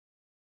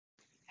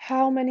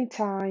How many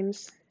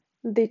times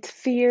did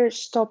fear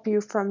stop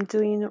you from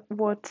doing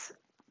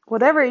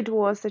whatever it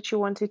was that you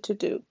wanted to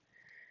do?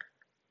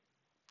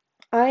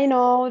 I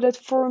know that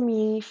for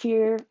me,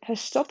 fear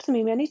has stopped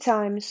me many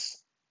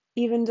times,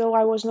 even though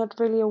I was not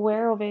really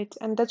aware of it.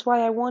 And that's why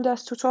I want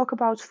us to talk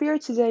about fear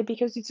today,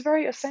 because it's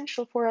very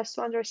essential for us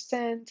to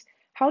understand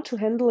how to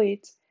handle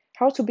it,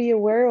 how to be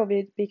aware of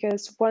it,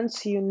 because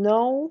once you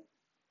know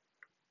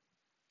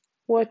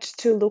what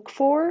to look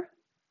for,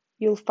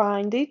 you'll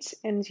find it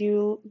and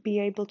you'll be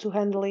able to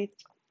handle it.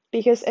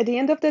 Because at the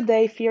end of the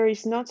day, fear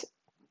is not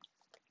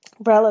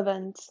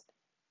relevant,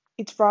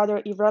 it's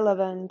rather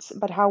irrelevant,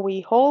 but how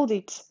we hold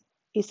it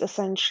is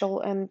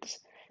essential. And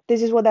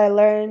this is what I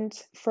learned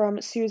from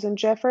Susan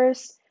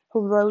Jeffers,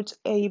 who wrote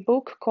a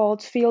book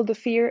called Feel the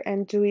Fear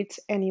and Do It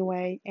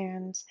Anyway.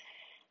 And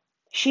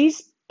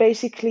she's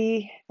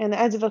basically an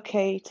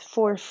advocate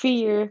for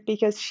fear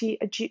because she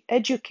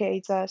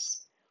educates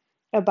us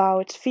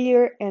about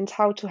fear and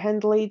how to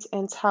handle it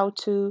and how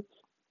to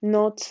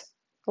not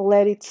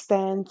let it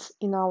stand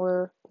in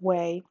our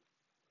way.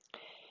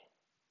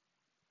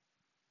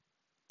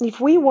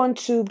 If we want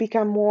to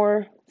become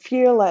more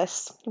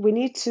fearless, we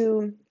need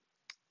to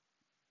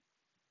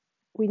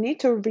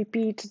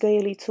repeat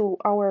daily to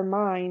our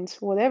mind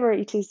whatever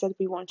it is that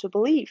we want to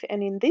believe.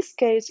 And in this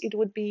case, it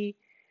would be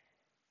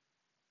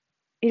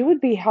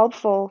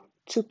helpful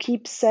to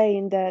keep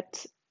saying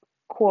that,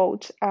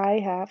 quote, I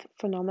have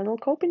phenomenal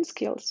coping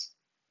skills.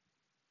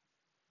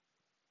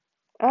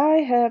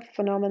 I have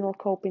phenomenal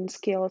coping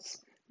skills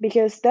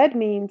because that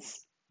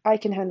means I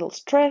can handle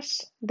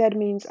stress, that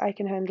means I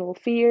can handle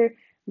fear,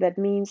 that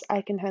means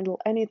I can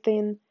handle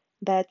anything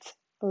that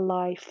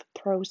life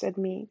throws at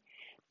me.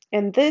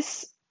 And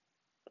this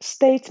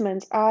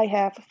statement, I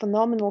have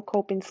phenomenal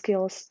coping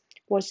skills,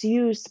 was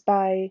used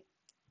by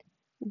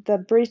the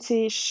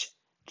British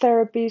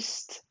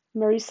therapist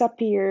Marisa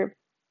Peer,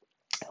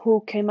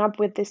 who came up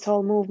with this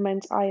whole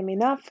movement, I Am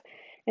Enough.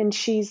 And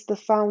she's the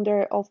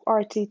founder of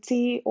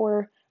RTT,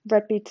 or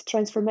Rapid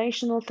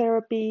Transformational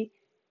Therapy.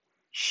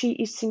 She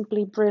is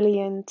simply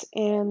brilliant.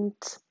 And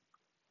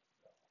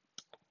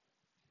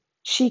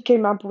she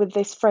came up with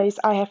this phrase,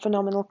 I have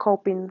phenomenal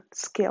coping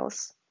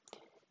skills.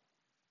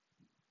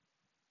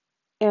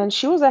 And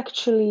she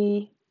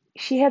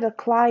had a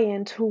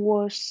client who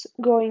was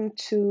going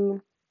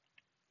to,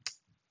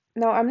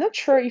 now I'm not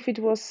sure if it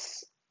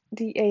was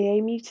the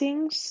AA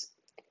meetings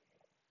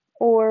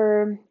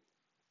or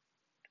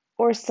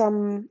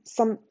some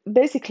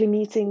basically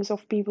meetings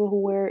of people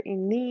who were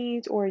in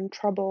need or in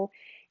trouble,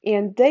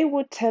 and they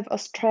would have a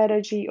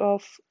strategy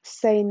of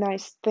saying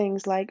nice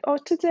things like, oh,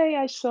 today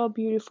I saw a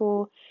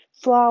beautiful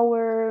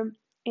flower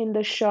in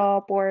the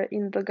shop or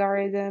in the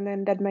garden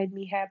and that made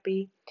me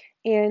happy.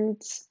 And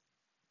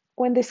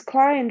when this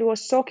client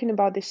was talking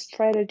about this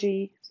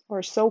strategy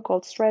or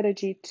so-called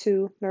strategy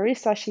to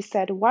Marisa, she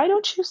said, why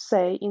don't you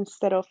say,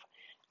 instead of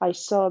I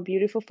saw a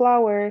beautiful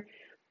flower,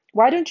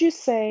 why don't you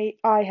say,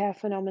 I have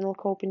phenomenal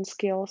coping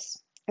skills?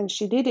 And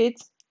she did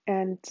it,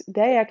 and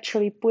they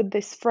actually put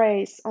this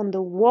phrase on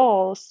the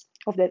walls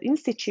of that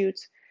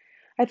institute.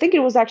 I think it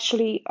was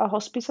actually a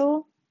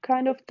hospital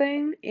kind of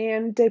thing,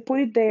 and they put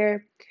it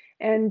there,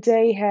 and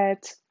they had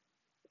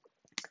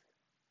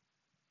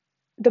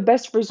the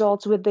best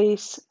results with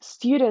these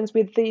students,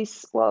 with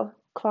these, well,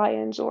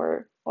 clients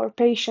or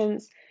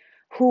patients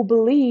who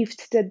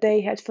believed that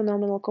they had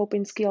phenomenal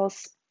coping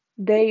skills.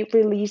 They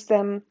released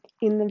them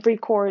in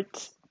record,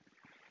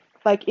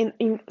 like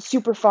in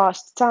super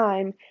fast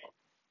time,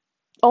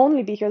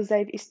 only because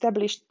they've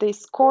established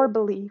this core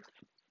belief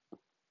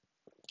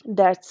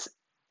that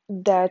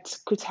that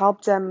could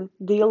help them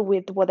deal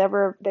with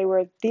whatever they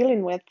were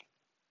dealing with.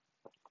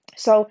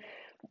 So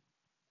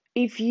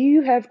if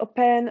you have a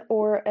pen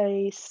or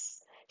a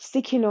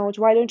sticky note,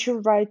 why don't you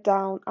write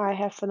down I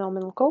have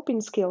phenomenal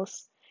coping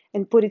skills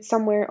and put it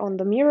somewhere on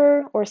the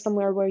mirror or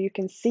somewhere where you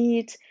can see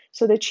it,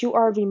 so that you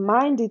are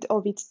reminded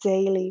of it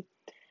daily.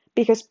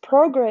 Because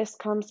progress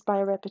comes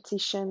by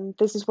repetition.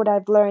 This is what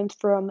I've learned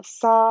from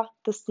Sa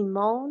de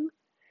Simone.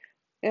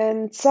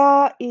 And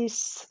Sa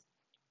is,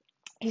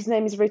 his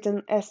name is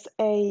written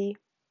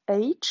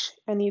S-A-H,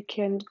 and you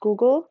can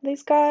Google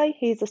this guy.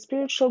 He's a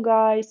spiritual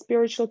guy,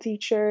 spiritual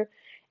teacher,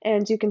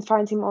 and you can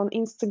find him on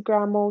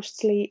Instagram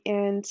mostly.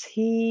 And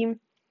he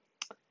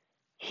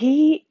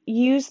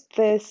used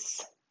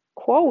this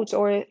quote,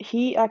 or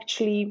he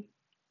actually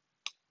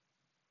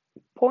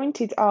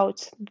pointed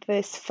out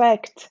this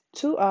fact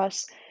to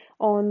us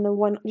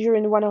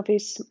during one of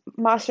his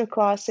master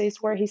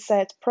classes, where he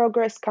said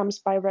progress comes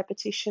by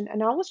repetition.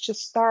 And I was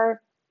just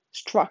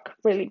struck,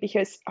 really,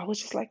 because I was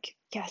just like,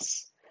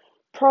 yes,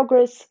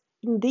 progress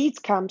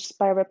indeed comes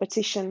by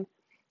repetition.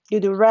 You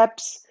do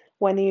reps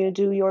when you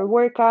do your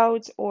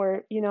workouts,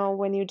 or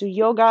when you do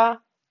yoga.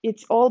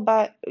 It's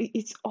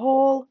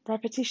all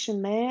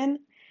repetition, man.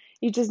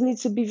 You just need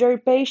to be very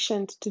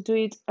patient to do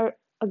it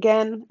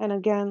again and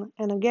again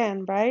and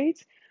again, right?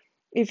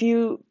 If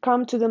you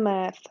come to the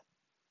math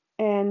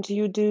and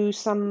you do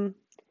some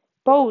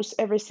pose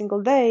every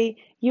single day,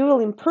 you will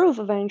improve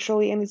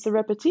eventually, and it's a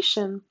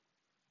repetition.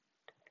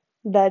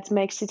 that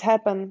makes it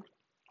happen.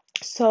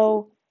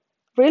 So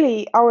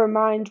really, our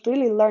mind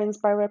really learns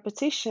by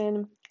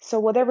repetition. So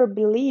whatever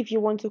belief you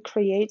want to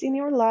create in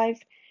your life,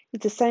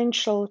 it's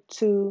essential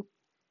to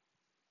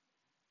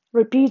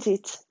repeat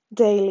it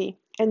daily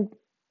and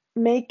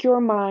make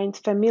your mind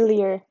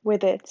familiar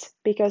with it,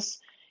 because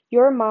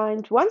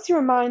once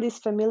your mind is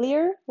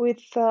familiar with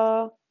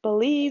a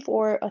belief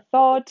or a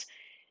thought,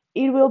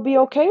 it will be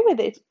okay with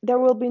it. There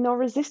will be no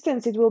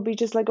resistance. It will be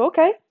just like,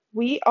 okay,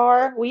 we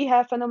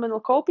have phenomenal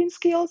coping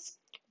skills.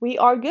 We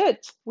are good.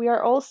 We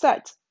are all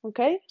set.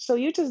 Okay? So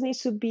you just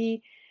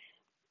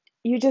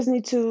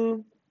need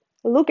to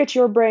look at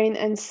your brain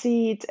and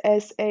see it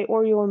as a,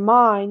 or your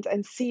mind,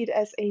 and see it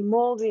as a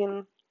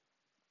molding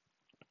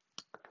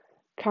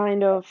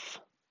kind of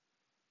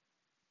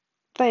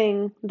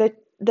thing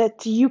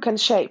that you can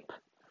shape.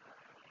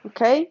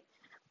 Okay?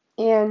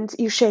 And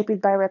you shape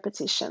it by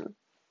repetition.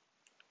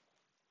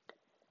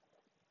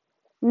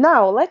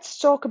 Now, let's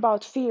talk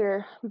about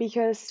fear,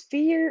 because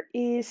fear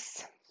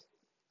is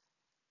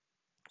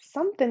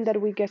something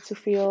that we get to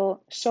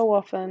feel so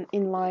often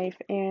in life,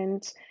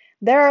 and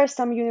there are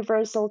some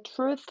universal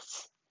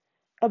truths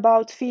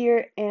about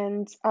fear,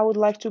 and I would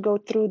like to go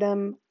through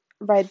them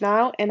right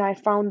now. And I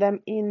found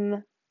them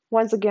in,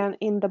 once again,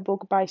 in the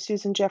book by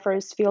Susan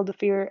Jeffers, Feel the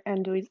Fear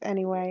and Do It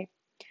Anyway.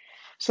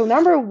 So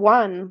number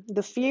one,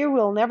 the fear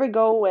will never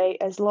go away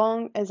as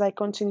long as I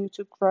continue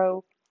to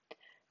grow.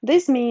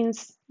 This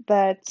means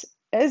that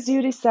as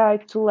you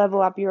decide to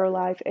level up your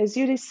life, as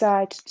you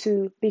decide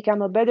to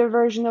become a better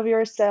version of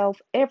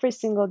yourself every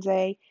single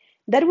day,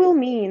 that will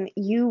mean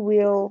you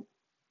will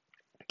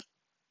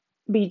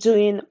be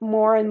doing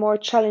more and more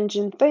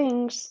challenging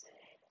things,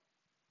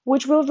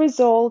 which will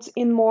result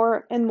in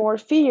more and more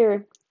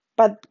fear.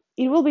 But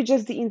it will be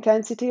just the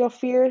intensity of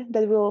fear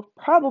that will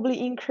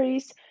probably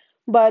increase,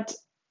 but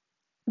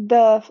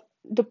the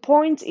the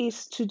point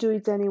is to do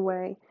it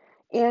anyway.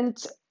 And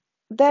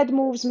that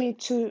moves me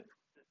to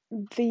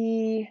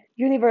the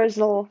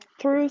universal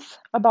truth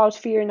about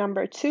fear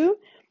number two.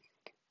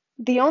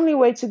 The only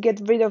way to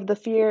get rid of the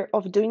fear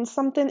of doing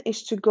something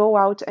is to go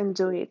out and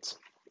do it.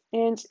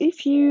 And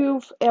if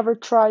you've ever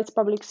tried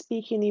public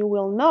speaking, you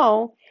will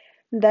know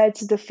that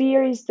the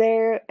fear is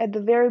there at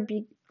the very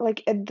big,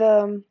 like at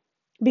the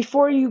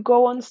before you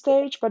go on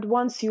stage, but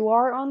once you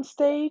are on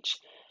stage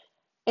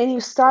and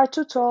you start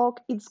to talk,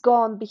 it's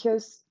gone,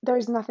 because there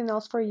is nothing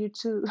else for you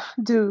to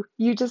do.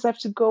 You just have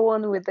to go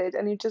on with it,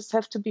 and you just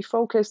have to be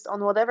focused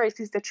on whatever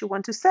it is that you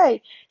want to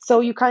say. So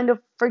you kind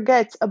of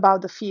forget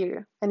about the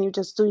fear and you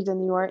just do it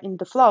and you are in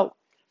the flow.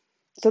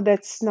 So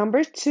that's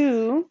number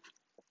two.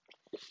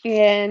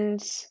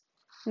 And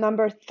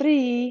number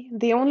three,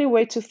 the only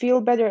way to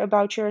feel better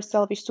about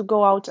yourself is to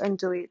go out and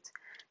do it.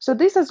 So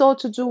this has all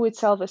to do with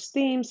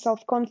self-esteem,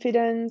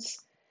 self-confidence.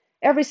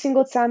 Every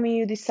single time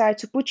you decide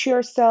to put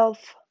yourself,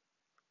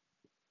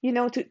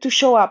 to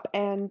show up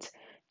and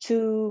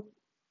to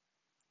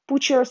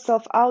put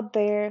yourself out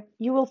there,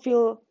 you will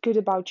feel good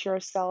about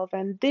yourself.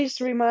 And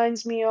this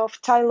reminds me of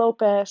Tai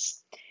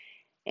Lopez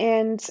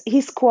and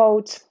his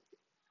quote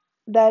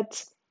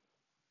that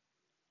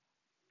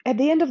at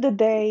the end of the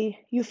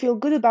day, you feel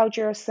good about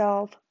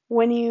yourself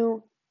when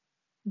you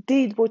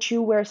did what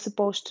you were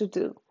supposed to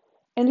do.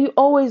 And you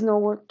always know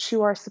what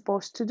you are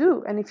supposed to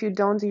do. And if you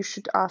don't, you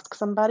should ask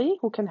somebody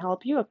who can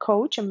help you, a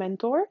coach, a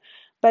mentor.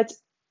 But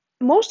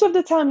most of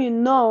the time, you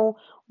know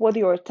what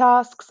your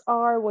tasks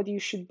are, what you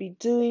should be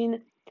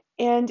doing.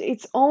 And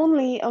it's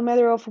only a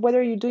matter of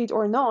whether you do it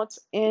or not.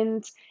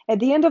 And at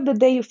the end of the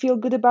day, you feel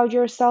good about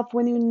yourself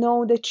when you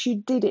know that you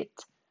did it,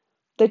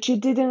 that you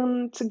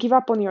didn't give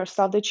up on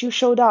yourself, that you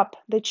showed up,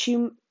 that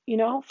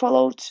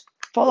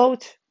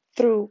followed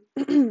through.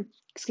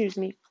 Excuse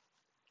me.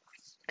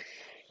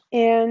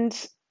 And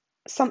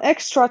some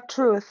extra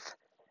truth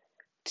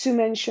to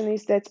mention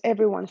is that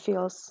everyone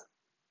feels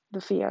the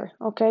fear.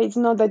 Okay, it's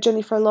not that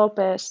Jennifer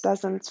Lopez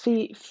doesn't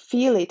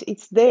feel it;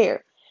 it's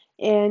there.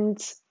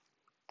 And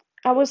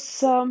I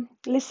was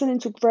listening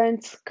to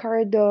Grant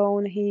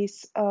Cardone.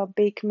 He's a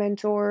big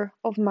mentor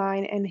of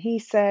mine, and he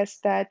says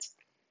that,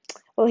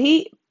 well,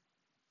 he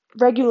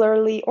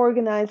regularly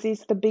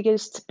organizes the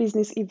biggest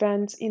business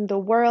event in the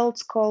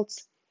world called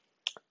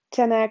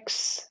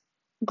 10x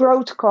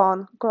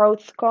GrowthCon.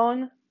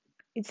 GrowthCon.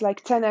 It's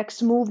like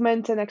 10x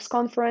movement, 10x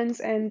conference,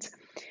 and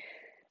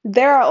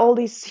there are all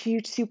these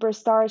huge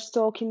superstars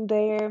talking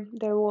there.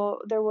 There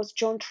was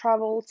John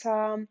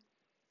Travolta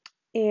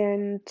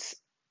and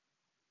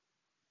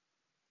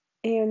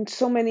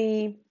so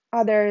many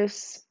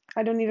others.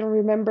 I don't even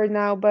remember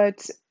now,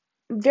 but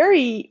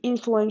very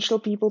influential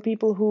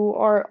people who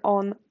are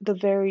on the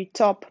very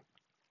top.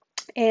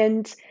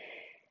 And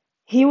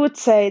he would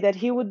say that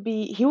he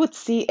would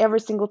see every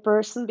single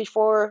person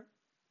before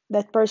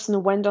that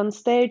person went on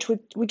stage,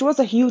 which was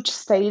a huge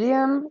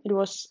stadium. It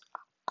was,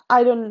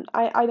 I don't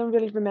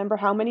really remember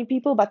how many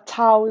people, but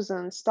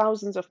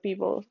thousands of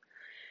people.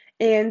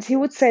 And he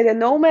would say that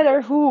no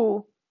matter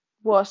who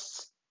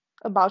was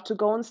about to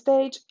go on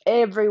stage,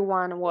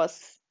 everyone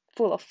was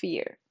full of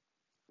fear.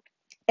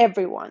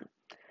 Everyone.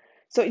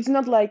 So it's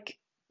not like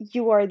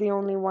you are the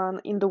only one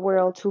in the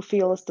world who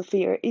feels the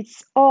fear.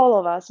 It's all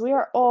of us. We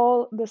are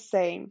all the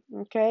same,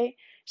 okay?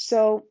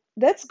 So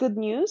that's good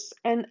news.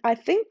 And I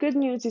think good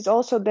news is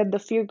also that the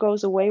fear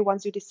goes away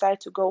once you decide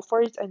to go for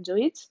it and do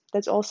it.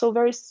 That's also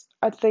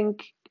I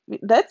think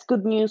that's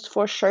good news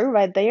for sure,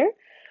 right there.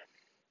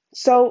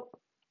 So,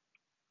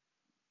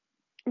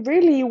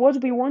 really,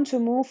 what we want to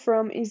move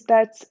from is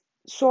that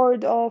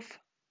sort of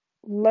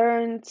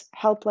learned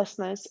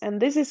helplessness.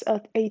 And this is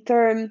a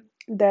term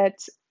that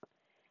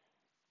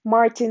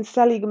Martin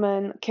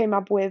Seligman came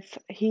up with.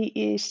 He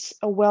is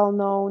a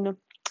well-known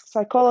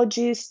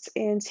psychologist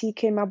and he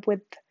came up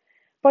with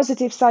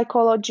positive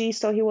psychology.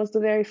 So he was the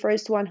very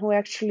first one who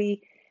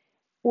actually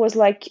was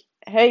like,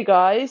 hey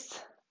guys,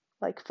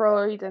 like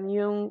Freud and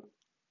Jung,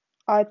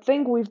 I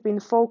think we've been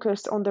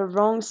focused on the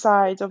wrong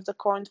side of the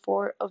coin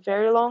for a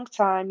very long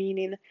time,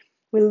 meaning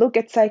we look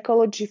at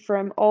psychology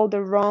from all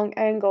the wrong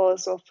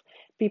angles of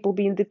people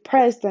being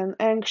depressed and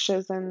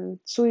anxious and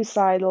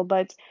suicidal.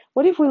 But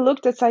what if we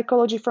looked at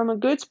psychology from a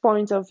good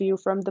point of view,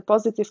 from the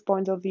positive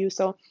point of view?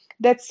 So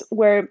that's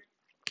where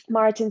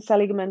Martin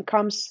Seligman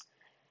comes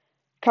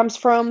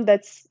from.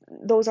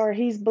 Those are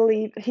his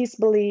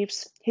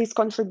beliefs, his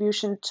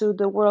contribution to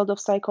the world of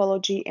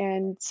psychology,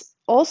 and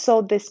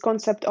also this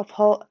concept of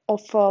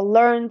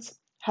learned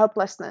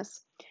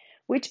helplessness,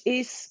 which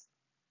is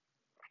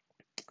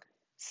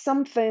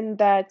something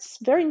that's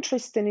very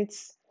interesting.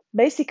 It's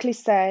basically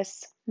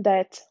says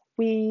that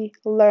we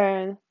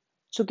learn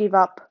to give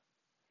up.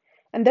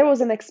 And there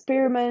was an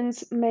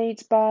experiment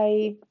made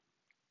by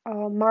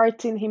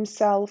Martin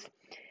himself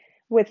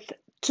with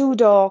two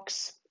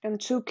dogs and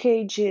two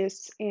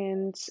cages,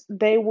 and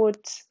there would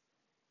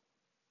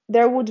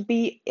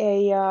be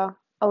a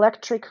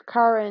electric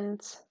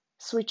current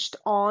switched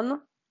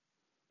on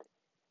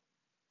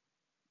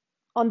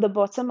the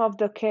bottom of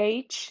the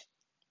cage,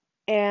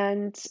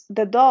 and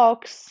the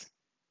dogs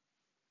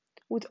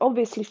would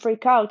obviously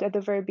freak out at the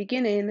very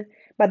beginning,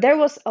 but there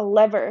was a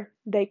lever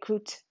they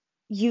could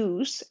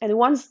use, and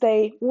once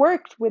they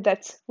worked with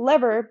that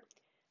lever,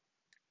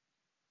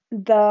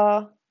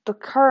 the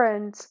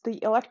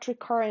electric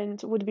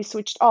current would be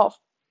switched off,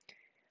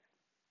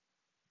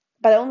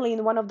 but only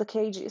in one of the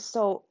cages.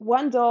 So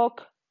one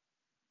dog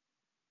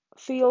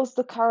feels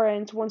the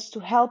current, wants to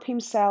help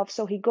himself,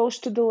 so he goes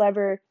to the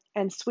lever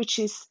and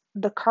switches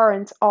the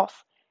current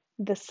off.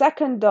 The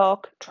second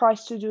dog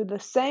tries to do the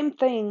same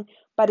thing,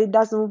 but it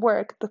doesn't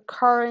work. The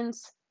current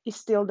is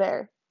still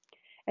there.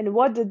 And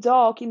what the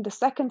dog in the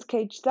second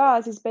cage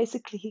does is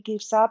basically he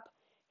gives up,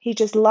 he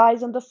just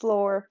lies on the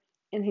floor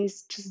and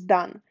he's just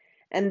done.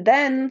 And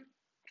then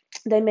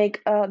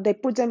they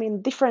put them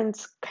in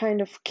different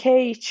kind of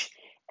cage,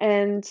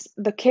 and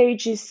the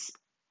cage is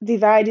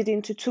divided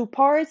into two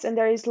parts, and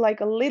there is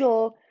like a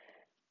little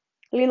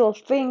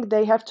thing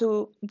they have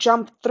to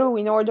jump through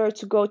in order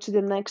to go to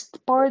the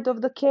next part of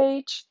the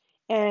cage.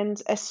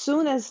 And as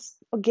soon as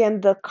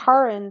again the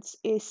current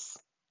is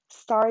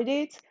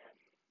started,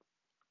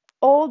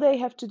 all they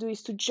have to do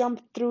is to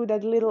jump through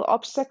that little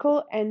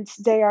obstacle and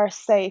they are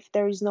safe.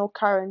 There is no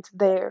current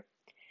there.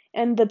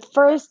 And the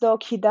first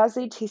dog, he does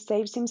it, he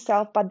saves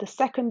himself, but the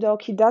second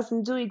dog, he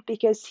doesn't do it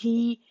because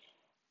he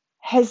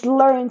has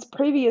learned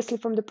previously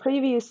from the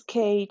previous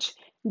cage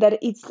that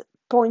it's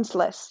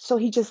pointless. So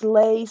he just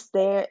lays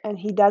there and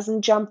he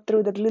doesn't jump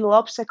through that little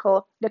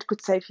obstacle that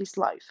could save his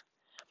life.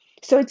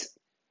 So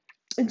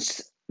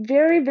it's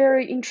very,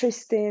 very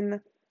interesting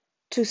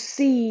to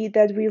see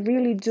that we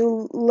really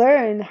do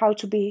learn how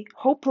to be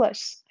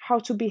hopeless, how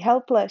to be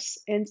helpless.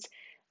 And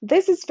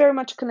this is very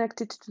much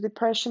connected to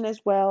depression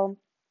as well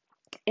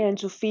and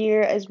to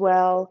fear as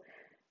well,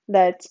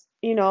 that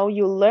you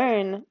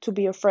learn to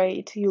be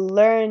afraid, you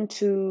learn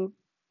to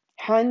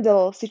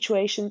handle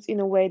situations in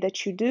a way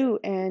that you do.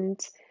 And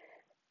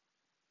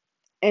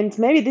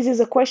maybe this is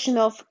a question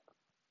of,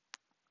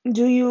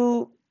 do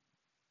you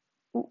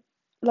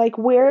like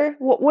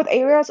what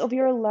areas of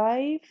your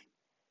life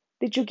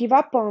did you give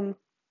up on?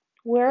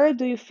 Where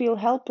do you feel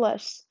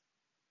helpless?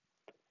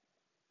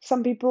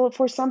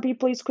 For some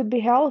people it could be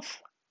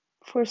health,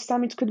 for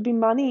some it could be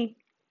money.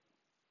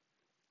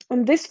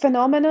 And this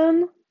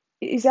phenomenon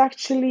is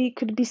actually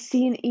could be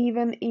seen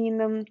even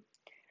in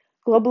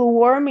global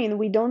warming.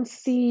 We don't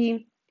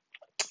see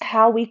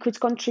how we could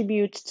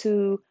contribute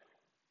to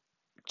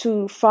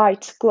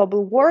fight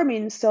global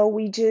warming, so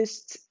we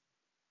just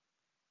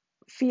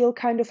feel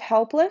kind of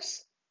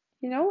helpless,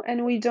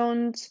 and we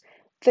don't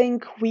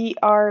think we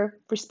are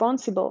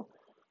responsible.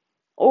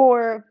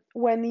 Or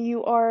when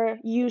you are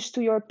used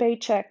to your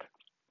paycheck,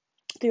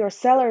 to your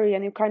salary,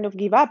 and you kind of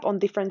give up on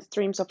different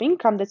streams of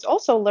income, that's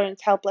also learned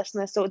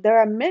helplessness. So there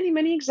are many,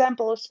 many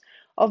examples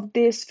of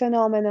this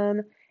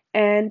phenomenon,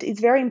 and it's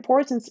very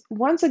important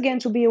once again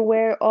to be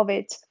aware of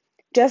it.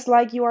 Just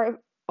like you are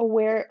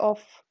aware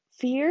of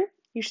fear,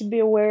 you should be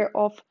aware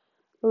of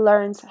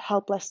learned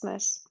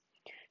helplessness.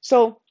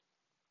 So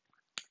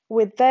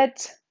with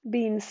that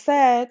being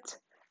said,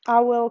 I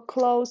will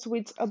close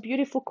with a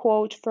beautiful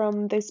quote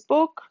from this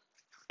book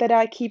that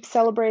I keep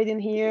celebrating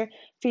here: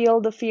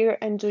 Feel the fear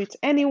and do it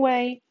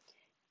anyway.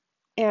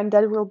 And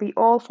that will be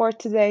all for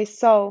today.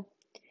 So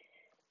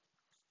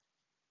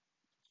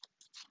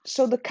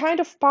the kind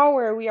of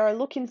power we are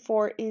looking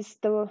for is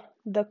the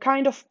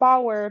kind of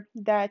power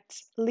that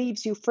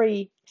leaves you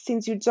free,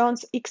 since you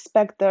don't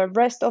expect the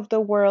rest of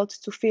the world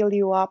to fill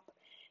you up.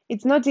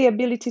 It's not the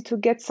ability to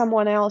get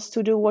someone else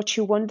to do what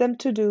you want them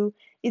to do,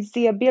 it's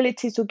the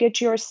ability to get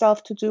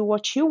yourself to do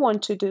what you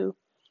want to do.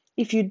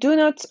 If you do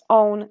not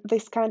own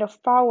this kind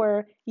of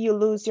power, you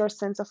lose your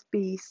sense of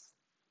peace.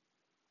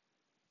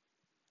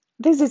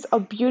 This is a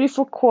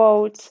beautiful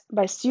quote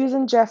by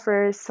Susan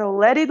Jeffers. So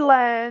let it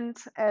land,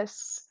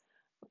 as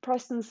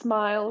Preston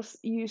Smiles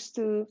used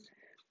to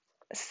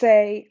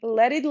say,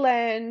 let it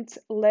land,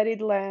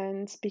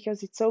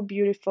 because it's so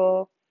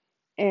beautiful.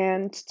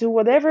 And do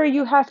whatever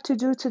you have to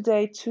do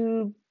today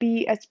to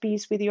be at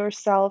peace with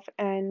yourself.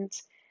 And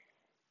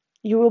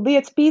you will be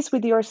at peace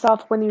with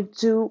yourself when you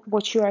do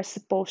what you are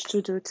supposed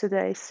to do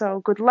today. So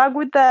good luck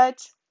with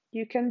that.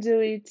 You can do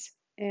it.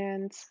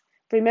 And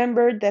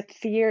remember that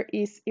fear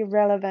is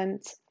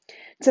irrelevant.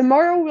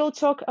 Tomorrow we'll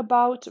talk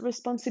about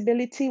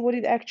responsibility, what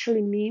it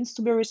actually means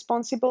to be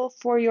responsible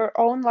for your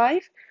own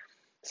life.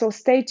 So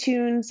stay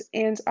tuned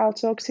and I'll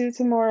talk to you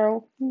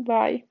tomorrow.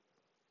 Bye.